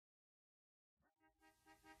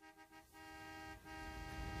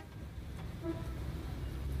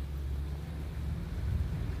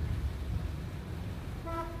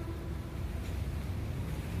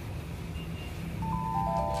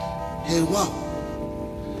Hey, Walt,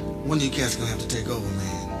 when are you cats gonna have to take over,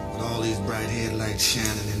 man? With all these bright headlights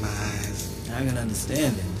shining in my eyes. I can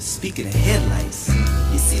understand it. Speaking of headlights,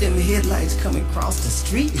 you see them headlights coming across the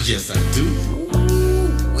street? Yes, I do.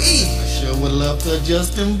 Ooh-wee. I sure would love to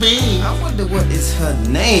adjust them beams. I wonder what is her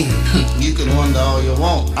name. You can wonder all you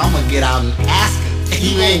want. I'ma get out and ask her.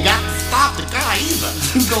 You ain't got to stop the car either.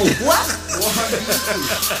 You go what?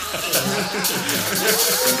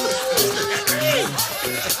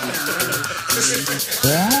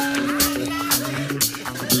 What?